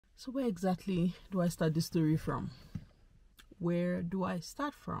So where exactly do I start this story from? Where do I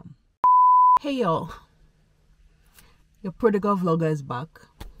start from? Hey y'all, your prodigal vlogger is back.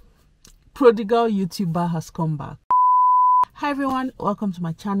 Prodigal YouTuber has come back. Hi everyone, welcome to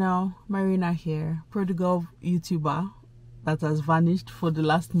my channel. Marina here. Prodigal YouTuber that has vanished for the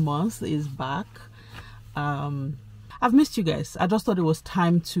last month is back. I've missed you guys. I just thought it was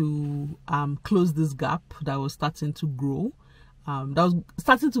time to close this gap that was starting to grow. That was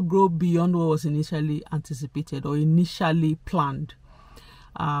starting to grow beyond what was initially anticipated or initially planned.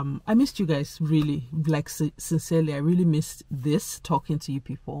 I missed you guys, really, like sincerely. I really missed this, talking to you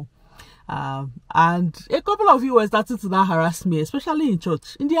people. And a couple of you were starting to now harass me, especially in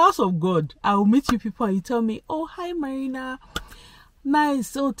church, in the house of God. I will meet you people and you tell me, oh, hi Marina, nice,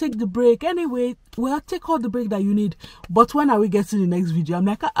 so take the break. Anyway, well, take all the break that you need, but when are we getting the next video? I'm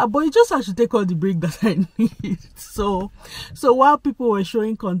like, but you just have to take all the break that I need. So while people were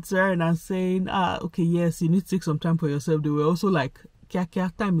showing concern and saying, okay, yes, you need to take some time for yourself, they were also like, kia,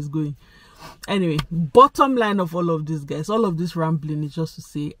 time is going. Anyway, bottom line of all of this, guys, all of this rambling is just to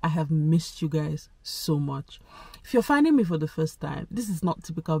say I have missed you guys so much. If you're finding me for the first time, this is not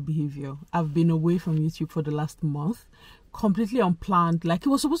typical behavior. I've been away from YouTube for the last month, completely unplanned. Like, it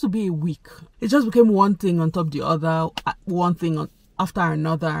was supposed to be a week. It just became one thing on top of the other, one thing after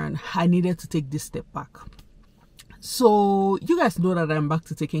another, and I needed to take this step back. So you guys know that I'm back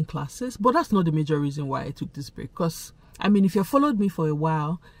to taking classes, but that's not the major reason why I took this break. Because I mean, if you followed me for a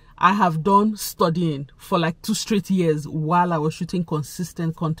while, I have done studying for like 2 straight years while I was shooting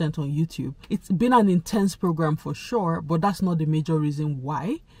consistent content on YouTube. It's been an intense program for sure, but that's not the major reason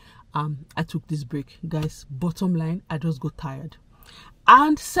why I took this break. Guys, bottom line, I just got tired.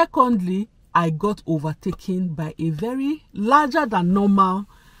 And secondly, I got overtaken by a very larger than normal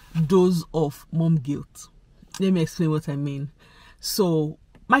dose of mom guilt. Let me explain what I mean. So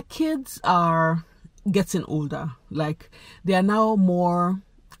my kids are getting older. Like, they are now more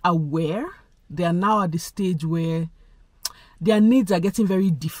aware. They are now at the stage where their needs are getting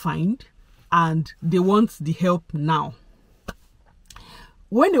very defined and they want the help now.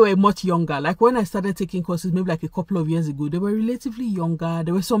 When they were much younger, like when I started taking courses maybe like a couple of years ago, they were relatively younger.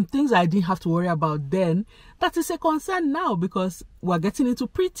 There were some things I didn't have to worry about then. That is a concern now because we're getting into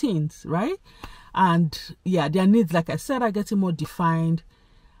preteens, right? And yeah, their needs, like I said, are getting more defined.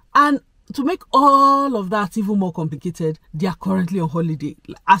 And to make all of that even more complicated, they are currently on holiday,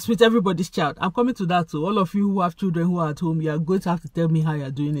 as with everybody's child. I'm coming to that too. All of you who have children who are at home, you are going to have to tell me how you're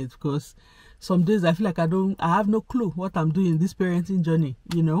doing it, because some days I feel like I have no clue what I'm doing in this parenting journey,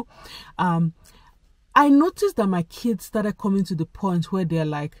 you know. I noticed that my kids started coming to the point where they're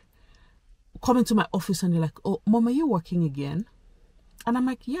like, coming to my office and they're like, oh, Mom, are you working again? And I'm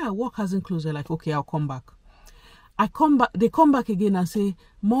like, yeah, work hasn't closed. They're like, okay, I'll come back. I come back, they come back again and say,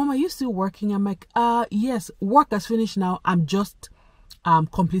 Mom, are you still working? I'm like, yes, work has finished now. I'm just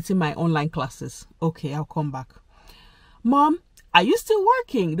completing my online classes. Okay, I'll come back. Mom, are you still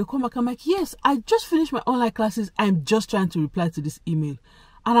working? They come back, I'm like, yes, I just finished my online classes. I'm just trying to reply to this email.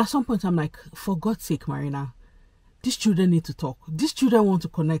 And at some point I'm like, for God's sake, Marina, these children need to talk. These children want to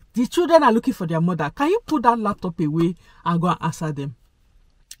connect. These children are looking for their mother. Can you put that laptop away and go and answer them?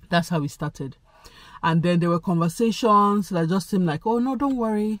 That's how we started. And then there were conversations that just seemed like, oh, no, don't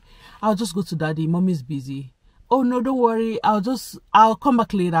worry. I'll just go to daddy. Mommy's busy. Oh, no, don't worry. I'll come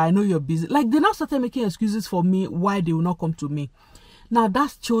back later. I know you're busy. Like, they now started making excuses for me why they will not come to me. Now,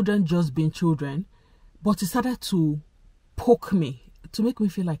 that's children just being children. But it started to poke me, to make me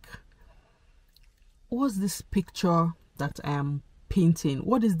feel like, what's this picture that I am painting?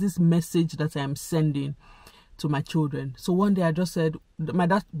 What is this message that I am sending to my children? So one day I just said, my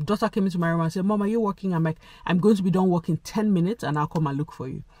daughter came into my room and said, Mom, are you working? I'm like, I'm going to be done working 10 minutes and I'll come and look for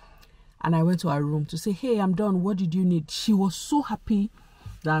you. And I went to her room to say, hey, I'm done. What did you need? She was so happy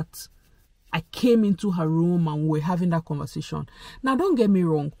that I came into her room and we're having that conversation. Now, don't get me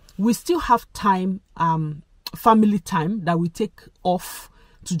wrong. We still have time, family time that we take off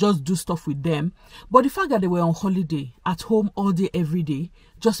to just do stuff with them. But the fact that they were on holiday at home all day, every day,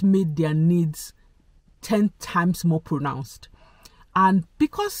 just made their needs 10 times more pronounced. And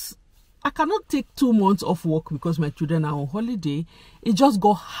because I cannot take 2 months off work because my children are on holiday, it just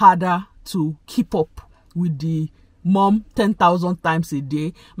got harder to keep up with the mom 10,000 times a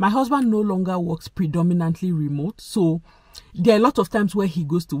day. My husband no longer works predominantly remote, so there are a lot of times where he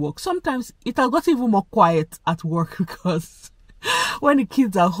goes to work. Sometimes it has got even more quiet at work because when the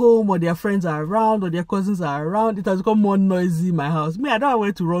kids are home or their friends are around or their cousins are around, it has become more noisy in my house. Me, I don't know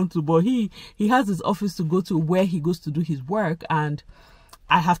where to run to, but he has his office to go to where he goes to do his work, and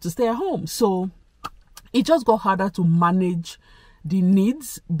I have to stay at home. So it just got harder to manage the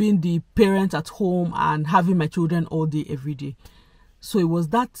needs, being the parent at home and having my children all day, every day. So it was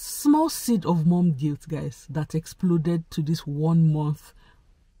that small seed of mom guilt, guys, that exploded to this 1 month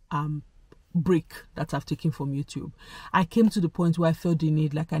break that I've taken from YouTube. I came to the point where I felt the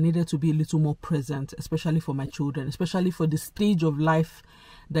need, like I needed to be a little more present, especially for my children, especially for the stage of life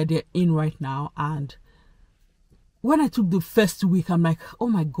that they're in right now. And when I took the first week, I'm like, oh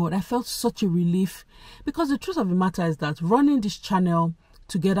my God, I felt such a relief, because the truth of the matter is that running this channel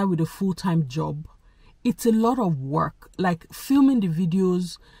together with a full-time job, it's a lot of work. Like filming the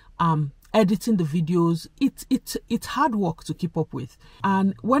videos, editing the videos, it's hard work to keep up with.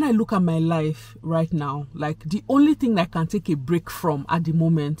 And when I look at my life right now, like the only thing that I can take a break from at the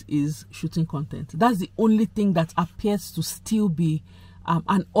moment is shooting content. That's the only thing that appears to still be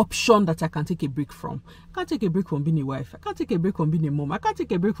an option that I can take a break from. I can't take a break from being a wife. I can't take a break from being a mom. I can't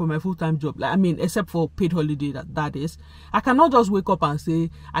take a break from my full-time job. Like, I mean, except for paid holiday, that is. I cannot just wake up and say,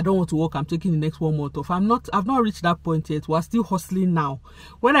 I don't want to work, I'm taking the next 1 month off. I've not reached that point yet. We're still hustling now.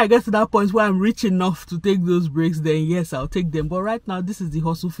 When I get to that point where I'm rich enough to take those breaks, then yes, I'll take them. But right now, this is the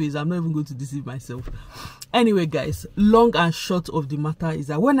hustle phase. I'm not even going to deceive myself. Anyway, guys, long and short of the matter is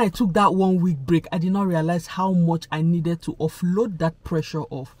that when I took that 1 week break, I did not realize how much I needed to offload that pressure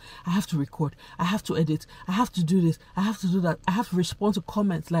of, I have to record, I have to edit, I have to do this, I have to do that, I have to respond to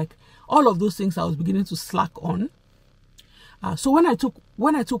comments, like all of those things I was beginning to slack on. So when I took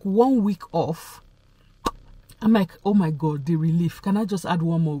 1 week off, I'm like, oh my God, the relief. Can I just add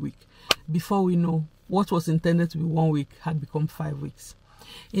 1 more week? Before we know, what was intended to be 1 week had become 5 weeks.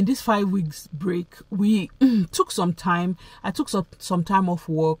 In this 5 weeks break, we took some time. I took some time off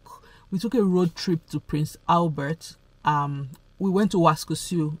work. We took a road trip to Prince Albert. We went to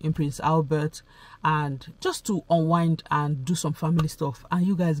Wascosu in Prince Albert, and just to unwind and do some family stuff. And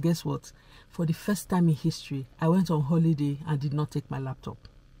you guys, guess what? For the first time in history, I went on holiday and did not take my laptop.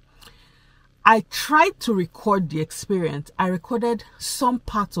 I tried to record the experience. I recorded some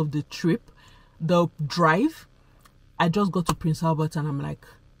parts of the trip, the drive. I just got to Prince Albert and I'm like,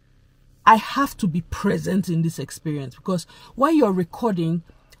 I have to be present in this experience, because while you're recording,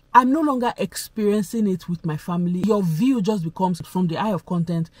 I'm no longer experiencing it with my family. Your view just becomes from the eye of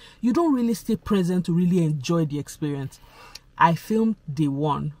content. You don't really stay present to really enjoy the experience. I filmed day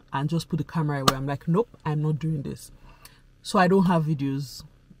 1 and just put the camera away. I'm like, nope, I'm not doing this. So I don't have videos.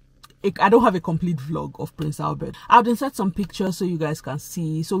 I don't have a complete vlog of Prince Albert. I'll insert some pictures so you guys can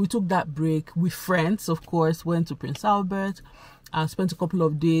see. So we took that break with friends, of course, went to Prince Albert. Spent a couple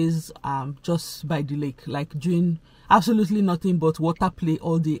of days just by the lake, like doing absolutely nothing but water play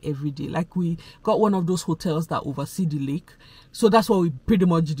all day, every day. Like we got one of those hotels that oversee the lake. So that's what we pretty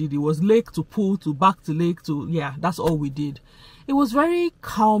much did. It was lake to pool to back to lake to, yeah, that's all we did. It was very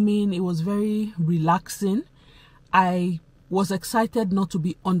calming. It was very relaxing. I was excited not to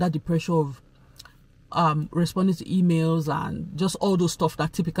be under the pressure of responding to emails and just all those stuff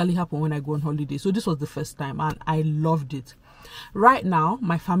that typically happen when I go on holiday. So this was the first time and I loved it. Right now,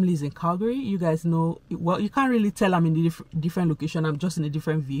 my family is in Calgary. You guys know, well, you can't really tell I'm in a different location. I'm just in a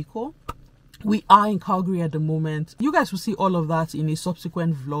different vehicle. We are in Calgary at the moment. You guys will see all of that in a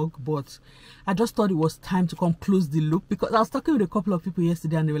subsequent vlog, but I just thought it was time to come close the loop, because I was talking with a couple of people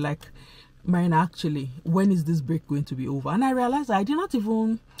yesterday and they were like, Marina, actually, when is this break going to be over? And I realized I don't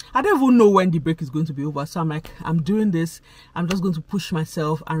even know when the break is going to be over. So I'm like, I'm doing this. I'm just going to push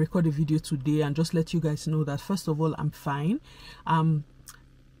myself and record a video today and just let you guys know that, first of all, I'm fine.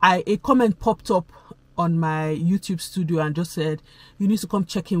 A comment popped up on my YouTube studio and just said, you need to come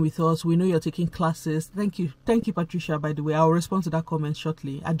check in with us. We know you're taking classes. Thank you, Patricia, by the way. I'll respond to that comment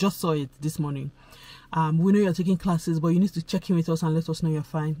shortly. I just saw it this morning. We know you're taking classes, but you need to check in with us and let us know you're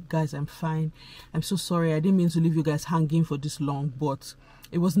fine. Guys, I'm fine. I'm so sorry. I didn't mean to leave you guys hanging for this long, but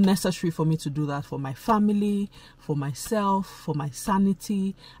it was necessary for me to do that for my family, for myself, for my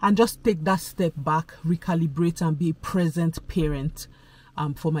sanity, and just take that step back, recalibrate, and be a present parent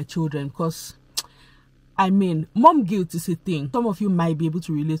for my children. Because I mean, mom guilt is a thing. Some of you might be able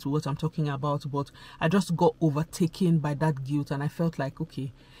to relate to what I'm talking about, but I just got overtaken by that guilt and I felt like,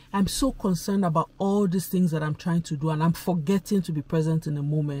 okay, I'm so concerned about all these things that I'm trying to do and I'm forgetting to be present in the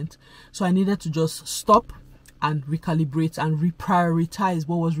moment. So I needed to just stop and recalibrate and reprioritize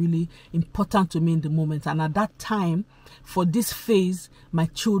what was really important to me in the moment. And at that time, for this phase, my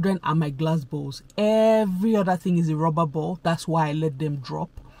children are my glass balls. Every other thing is a rubber ball. That's why I let them drop.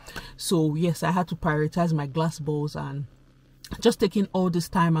 So yes, I had to prioritize my glass balls, and just taking all this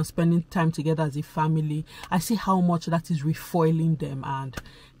time and spending time together as a family, I see how much that is refoiling them. And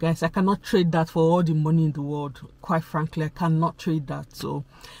guys, I cannot trade that for all the money in the world. Quite frankly, I cannot trade that. So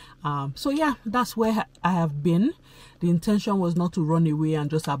So yeah, that's where I have been. The intention was not to run away and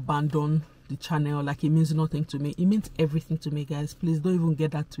just abandon the channel. Like, it means nothing to me. It means everything to me, guys. Please don't even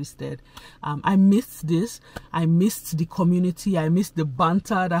get that twisted. I missed this. I missed the community. I missed the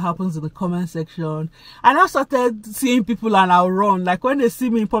banter that happens in the comment section. And I started seeing people and I'll run. Like, when they see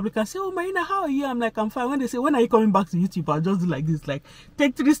me in public, I say, oh, Marina, how are you? I'm like, I'm fine. When they say, when are you coming back to YouTube? I'll just do like this, like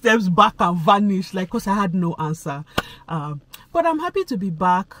take 3 steps back and vanish, like, because I had no answer. But I'm happy to be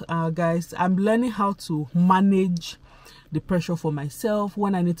back, guys. I'm learning how to manage the pressure for myself.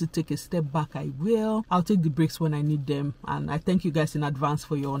 When I need to take a step back, I will. I'll take the breaks when I need them. And I thank you guys in advance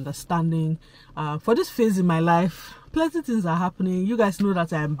for your understanding. For this phase in my life, plenty things are happening. You guys know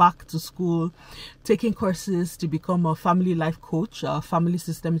that I am back to school, taking courses to become a family life coach, a family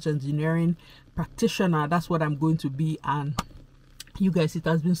systems engineering practitioner. That's what I'm going to be. And you guys, it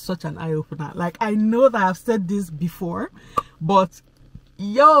has been such an eye-opener. Like, I know that I've said this before, but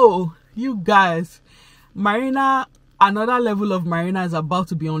yo, you guys, Marina, another level of Marina is about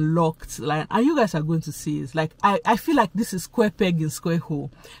to be unlocked. Like, and you guys are going to see it. Like, I feel like this is square peg in square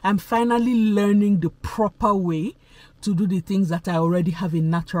hole. I'm finally learning the proper way to do the things that I already have a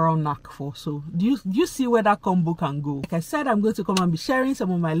natural knack for. So do you see where that combo can go? Like I said, I'm going to come and be sharing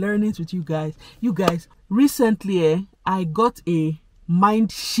some of my learnings with you guys. You guys, recently I got a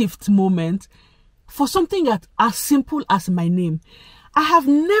mind shift moment for something that as simple as my name. I have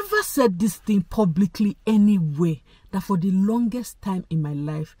never said this thing publicly anywhere, that for the longest time in my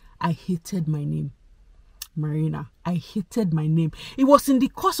life, I hated my name. Marina, I hated my name. It was in the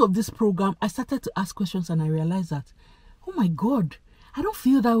course of this program, I started to ask questions and I realized that, oh my God, I don't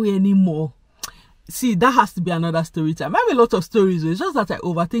feel that way anymore. See, that has to be another story time. I have a lot of stories. It's just that I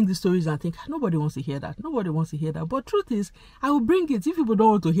overthink the stories and think, nobody wants to hear that. Nobody wants to hear that. But truth is, I will bring it. If people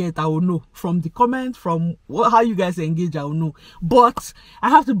don't want to hear it, I will know. From the comments, from how you guys engage, I will know. But I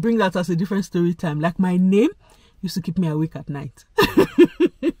have to bring that as a different story time. Like, my name used to keep me awake at night.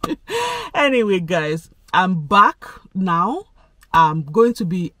 Anyway, guys, I'm back now. I'm going to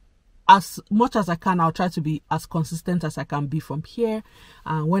be, as much as I can, I'll try to be as consistent as I can be from here.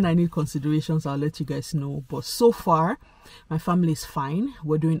 When I need considerations, I'll let you guys know. But so far, my family is fine.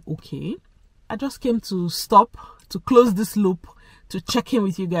 We're doing okay. I just came to stop, to close this loop, to check in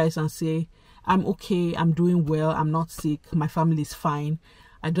with you guys and say, I'm okay, I'm doing well, I'm not sick, my family is fine.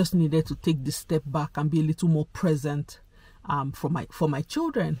 I just needed to take this step back and be a little more present for my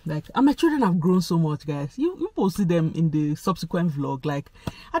children. Like, and my children have grown so much, guys. You will see them in the subsequent vlog. Like,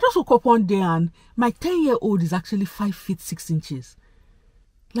 I just woke up one day and my 10-year-old is actually 5 feet 6 inches.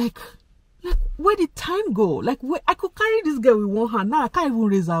 Like where did time go? Like, where I could carry this girl with one hand, now I can't even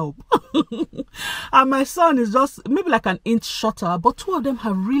raise her up. And my son is just maybe like an inch shorter, but 2 of them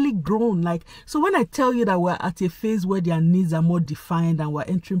have really grown. Like, so when I tell you that we're at a phase where their needs are more defined and we're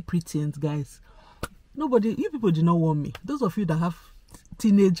entering preteens, guys, you people do not want me. Those of you that have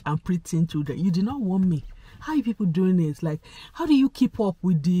teenage and preteen children, you do not want me. How are you people doing it? Like, how do you keep up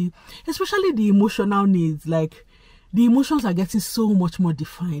with especially the emotional needs? Like, the emotions are getting so much more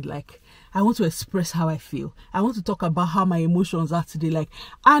defined. Like, I want to express how I feel. I want to talk about how my emotions are today. Like,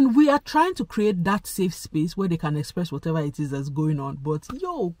 and we are trying to create that safe space where they can express whatever it is that's going on. But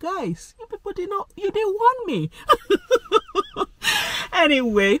yo, guys, you people didn't want me.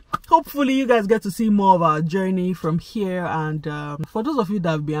 Anyway, hopefully you guys get to see more of our journey from here. And for those of you that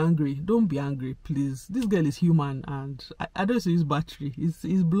have been angry, don't be angry, please. This girl is human, and I don't use battery. It's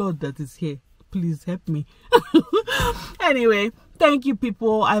blood that is here. Please help me. Anyway, thank you,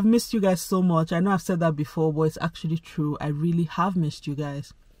 people. I've missed you guys so much. I know I've said that before, but it's actually true. I really have missed you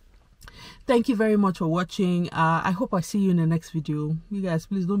guys. Thank you very much for watching. I hope I see you in the next video. You guys,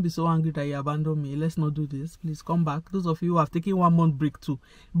 please don't be so angry that you abandoned me. Let's not do this. Please come back. Those of you who have taken 1 month break too,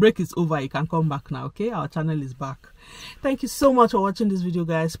 break is over. You can come back now. Okay, our channel is back. Thank you so much for watching this video,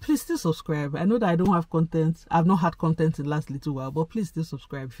 guys. Please still subscribe. I know that I don't have content. I've not had content in the last little while, but please still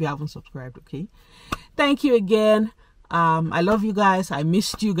subscribe if you haven't subscribed. Okay, thank you again. I love you guys. I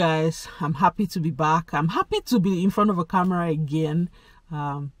missed you guys. I'm happy to be back. I'm happy to be in front of a camera again.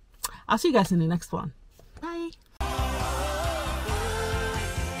 I'll see you guys in the next one.